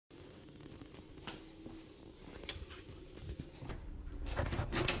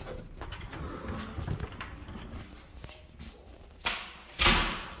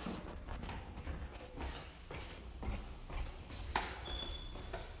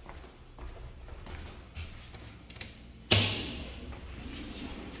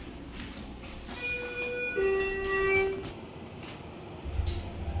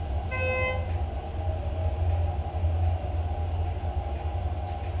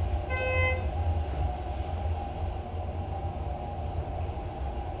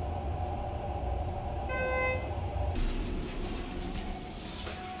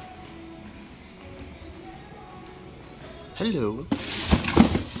Hello.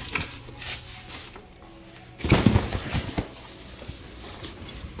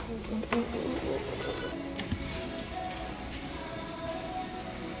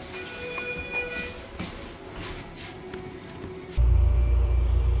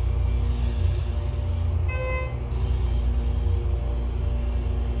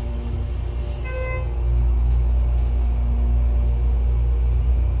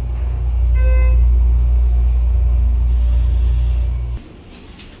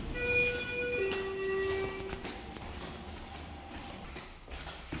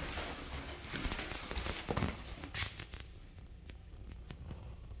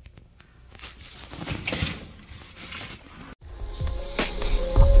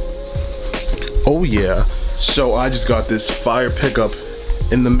 Oh yeah, so I just got this fire pickup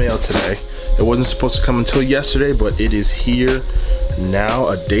in the mail today. It wasn't supposed to come until yesterday, but it is here now,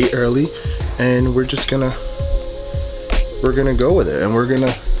 a day early, and we're gonna go with it, and we're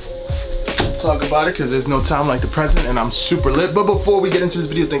gonna talk about it because there's no time like the present, and I'm super lit. But before we get into this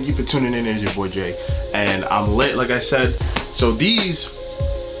video, thank you for tuning in. It's your boy Jay, and I'm lit, like I said. So these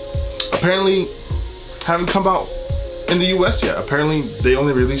apparently haven't come out in the US yet. Apparently they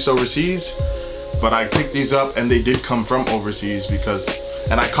only released overseas, but I picked these up and they did come from overseas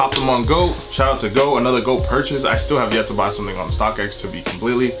and I copped them on Go. Shout out to Go, another Go purchase. I still have yet to buy something on StockX, to be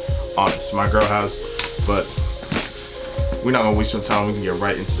completely honest. My girl has, but we're not gonna waste some time. We can get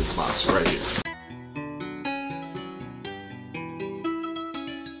right into this box right here.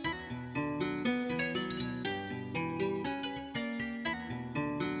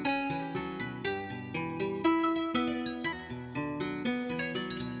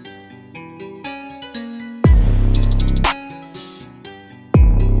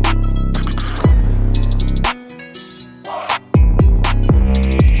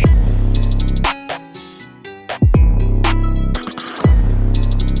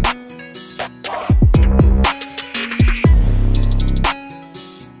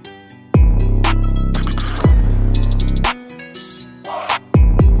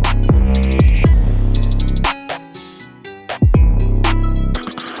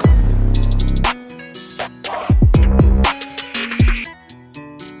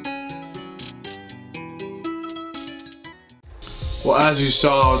 Well, as you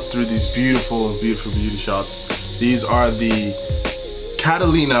saw through these beautiful beauty shots, these are the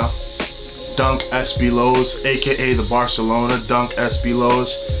Catalina Dunk SB Lows, aka the Barcelona Dunk SB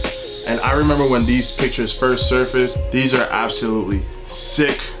Lows. And I remember when these pictures first surfaced, these are absolutely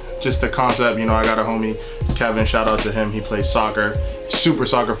sick. Just the concept, you know, I got a homie, Kevin, shout out to him, he plays soccer, super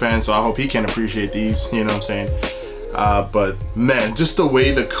soccer fan, so I hope he can appreciate these, you know what I'm saying? But man, just the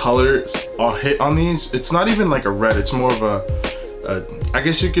way the colors are hit on these, it's not even like a red, it's more of a I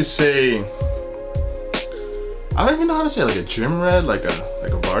guess you could say, I don't even know how to say, like a gym red, like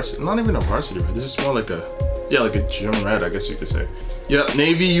a varsity, not even a varsity red. This is more like like a gym red, I guess you could say. Yep,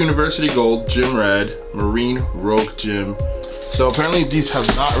 Navy University Gold, gym red, Marine Rogue Gym. So apparently these have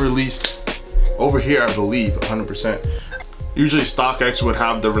not released over here, I believe, 100%. Usually StockX would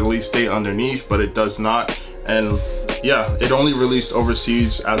have the release date underneath, but it does not. And yeah, it only released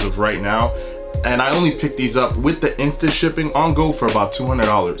overseas as of right now. And I only picked these up with the instant shipping on Go for about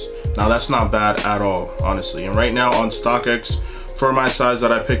 $200. Now that's not bad at all, honestly. And right now on StockX, for my size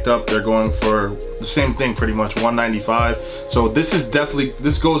that I picked up, they're going for the same thing pretty much, $195. So this is definitely,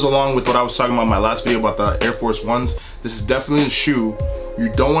 this goes along with what I was talking about in my last video about the Air Force Ones. This is definitely a shoe you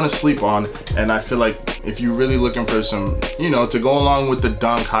don't want to sleep on, and I feel like if you're really looking for some, you know, to go along with the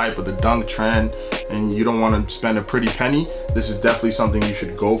dunk hype or the dunk trend, and you don't want to spend a pretty penny, this is definitely something you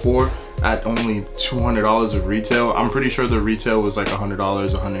should go for at only $200 of retail. I'm pretty sure the retail was like $100,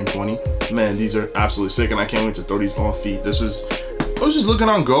 $120. Man, these are absolutely sick, and I can't wait to throw these on feet. I was just looking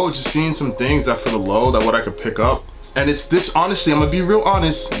on Go, just seeing some things that for the low that what I could pick up. And it's this, honestly, I'm gonna be real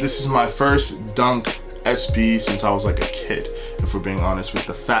honest, this is my first Dunk SB since I was like a kid, if we're being honest, with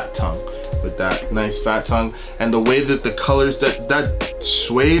the fat tongue, with that nice fat tongue. And the way that the colors, that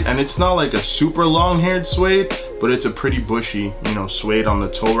suede, and it's not like a super long haired suede, but it's a pretty bushy, you know, suede on the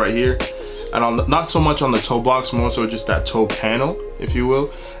toe right here. And on the, not so much on the toe box, more so just that toe panel, if you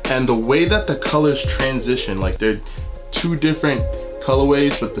will. And the way that the colors transition, like they're two different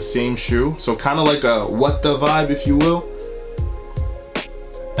colorways but the same shoe, so kind of like a what the vibe, if you will.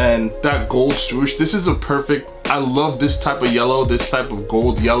 And that gold swoosh, this is a perfect, I love this type of yellow, this type of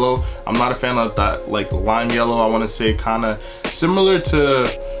gold yellow. I'm not a fan of that like lime yellow. I want to say kind of similar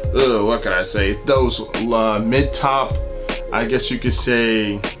to what can I say, those mid-top, I guess you could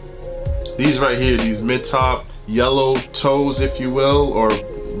say, these right here, these mid-top yellow toes, if you will, or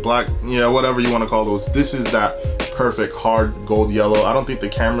black, yeah, whatever you want to call those. This is that perfect hard gold yellow. I don't think the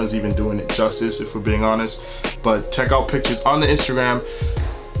camera's even doing it justice, if we're being honest, but check out pictures on the Instagram.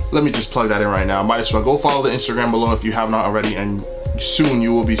 Let me just plug that in right now. Might as well go follow the Instagram below if you have not already, and soon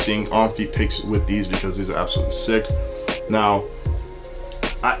you will be seeing on feet pics with these because these are absolutely sick. Now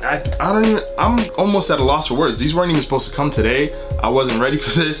I'm almost at a loss for words. These weren't even supposed to come today. I wasn't ready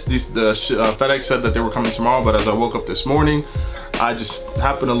for this. FedEx said that they were coming tomorrow, but as I woke up this morning, I just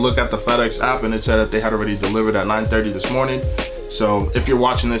happened to look at the FedEx app and it said that they had already delivered at 9:30 this morning. So if you're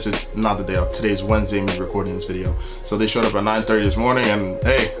watching this, it's not the day of. Today's Wednesday, me recording this video. So they showed up at 9:30 this morning, and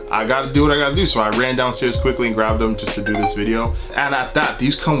hey, I gotta do what I gotta do. So I ran downstairs quickly and grabbed them just to do this video. And at that,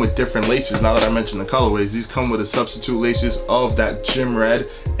 these come with different laces. Now that I mentioned the colorways, these come with a substitute laces of that gym red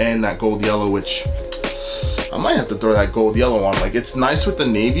and that gold yellow, which I might have to throw that gold yellow on. Like, it's nice with the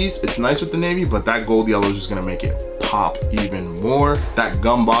navies, it's nice with the navy, but that gold yellow is just gonna make it pop even more. That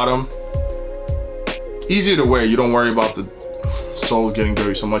gum bottom, easier to wear. You don't worry about the soles getting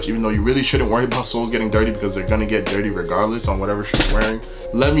dirty so much, even though you really shouldn't worry about soles getting dirty because they're gonna get dirty regardless on whatever shoe you're wearing.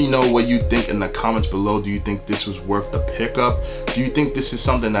 Let me know what you think in the comments below. Do you think this was worth the pickup? Do you think this is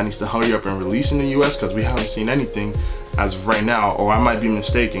something that needs to hurry up and release in the US? Because we haven't seen anything as of right now, or I might be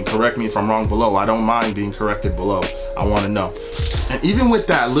mistaken. Correct me if I'm wrong below. I don't mind being corrected below. I want to know. And even with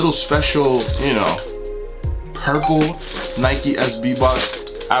that little special, you know, purple Nike SB box,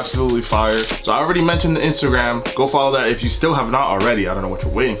 absolutely fire. So I already mentioned the Instagram. Go follow that if you still have not already. I don't know what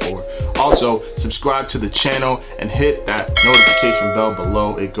you're waiting for. Also, subscribe to the channel and hit that notification bell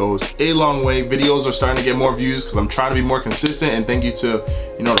below. It goes a long way. Videos are starting to get more views because I'm trying to be more consistent, and thank you to,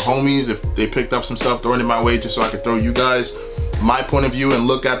 you know, the homies if they picked up some stuff, throwing it my way just so I could throw you guys my point of view and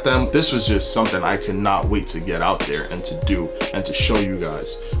look at them. This was just something I could not wait to get out there and to do and to show you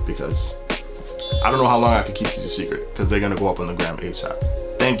guys, because I don't know how long I could keep these a secret because they're gonna go up on the gram ASAP.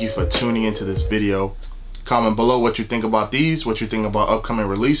 Thank you for tuning into this video. Comment below what you think about these, what you think about upcoming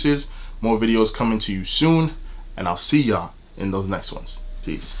releases. More videos coming to you soon, and I'll see y'all in those next ones.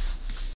 Peace.